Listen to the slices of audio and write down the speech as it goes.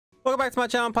Welcome back to my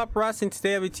channel, Paparazzi, and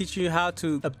today I'll be teaching you how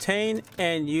to obtain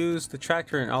and use the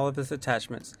tractor and all of its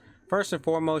attachments. First and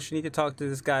foremost, you need to talk to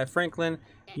this guy Franklin.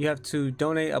 You have to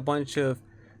donate a bunch of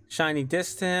shiny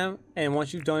discs to him, and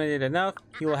once you've donated enough,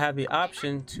 he will have the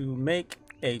option to make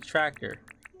a tractor,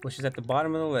 which is at the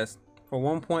bottom of the list, for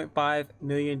 1.5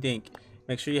 million dink.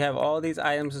 Make sure you have all these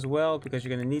items as well, because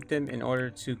you're going to need them in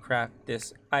order to craft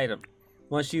this item.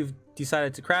 Once you've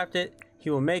decided to craft it,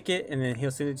 he will make it, and then he'll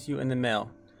send it to you in the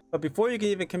mail. But before you can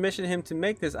even commission him to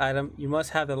make this item, you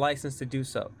must have the license to do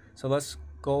so. So let's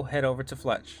go head over to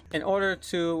Fletch. In order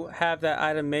to have that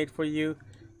item made for you,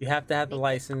 you have to have the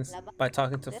license by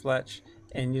talking to Fletch.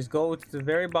 And you just go to the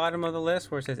very bottom of the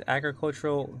list where it says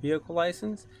agricultural vehicle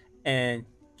license and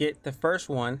get the first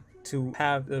one to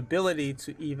have the ability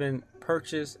to even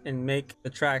purchase and make the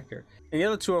tractor. And the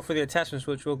other two are for the attachments,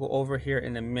 which we'll go over here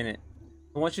in a minute.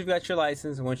 And once you've got your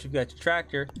license and once you've got your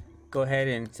tractor, go ahead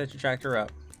and set your tractor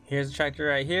up. Here's the tractor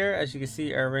right here. As you can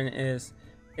see, Irvin is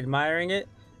admiring it.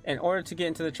 In order to get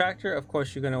into the tractor, of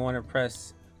course, you're going to want to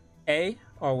press A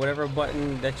or whatever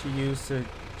button that you use to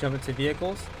jump into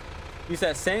vehicles. Use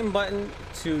that same button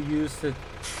to use the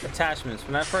attachments.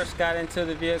 When I first got into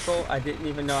the vehicle, I didn't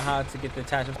even know how to get the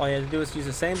attachments. All you have to do is use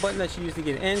the same button that you use to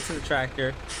get into the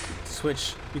tractor to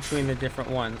switch between the different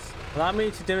ones. Allow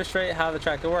me to demonstrate how the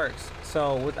tractor works.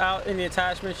 So without any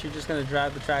attachments, you're just going to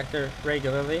drive the tractor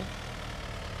regularly.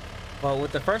 Well,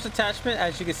 with the first attachment,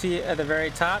 as you can see at the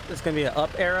very top, it's going to be an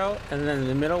up arrow, and then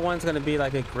the middle one's going to be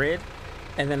like a grid,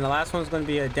 and then the last one's going to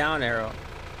be a down arrow.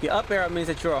 The up arrow means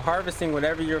that you're harvesting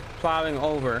whatever you're plowing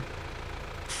over.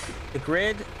 The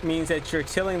grid means that you're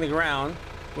tilling the ground,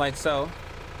 like so.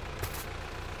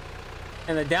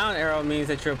 And the down arrow means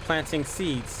that you're planting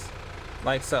seeds,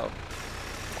 like so.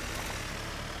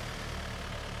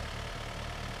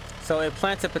 So it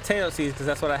planted potato seeds because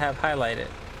that's what I have highlighted.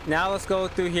 Now let's go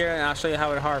through here and I'll show you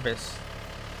how it harvests.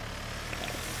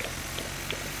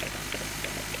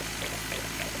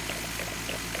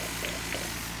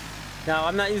 Now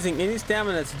I'm not using any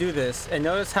stamina to do this, and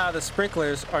notice how the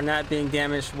sprinklers are not being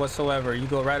damaged whatsoever. You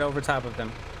go right over top of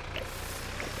them.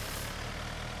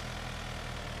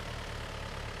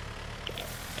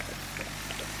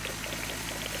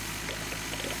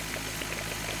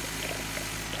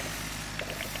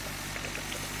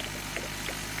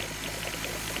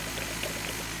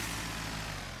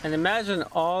 And imagine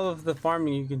all of the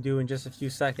farming you can do in just a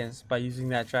few seconds by using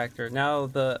that tractor. Now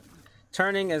the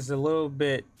turning is a little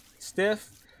bit stiff,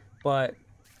 but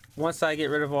once I get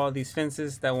rid of all these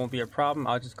fences, that won't be a problem.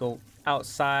 I'll just go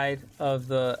outside of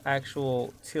the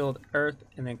actual tilled earth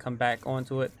and then come back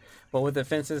onto it. But with the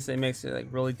fences, it makes it like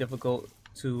really difficult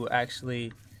to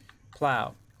actually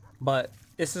plow. But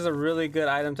this is a really good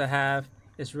item to have.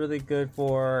 It's really good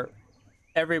for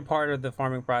every part of the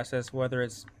farming process, whether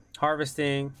it's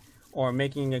harvesting or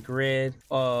making a grid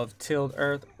of tilled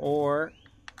earth or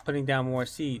putting down more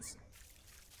seeds.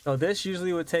 So this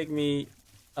usually would take me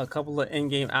a couple of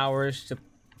in-game hours to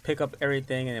pick up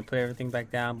everything and then put everything back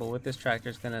down, but with this tractor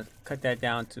it's gonna cut that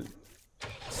down to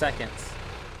seconds.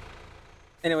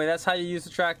 Anyway, that's how you use the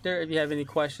tractor. If you have any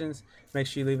questions, make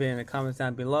sure you leave it in the comments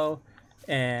down below,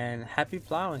 and happy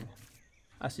plowing.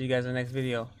 I'll see you guys in the next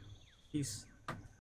video. Peace.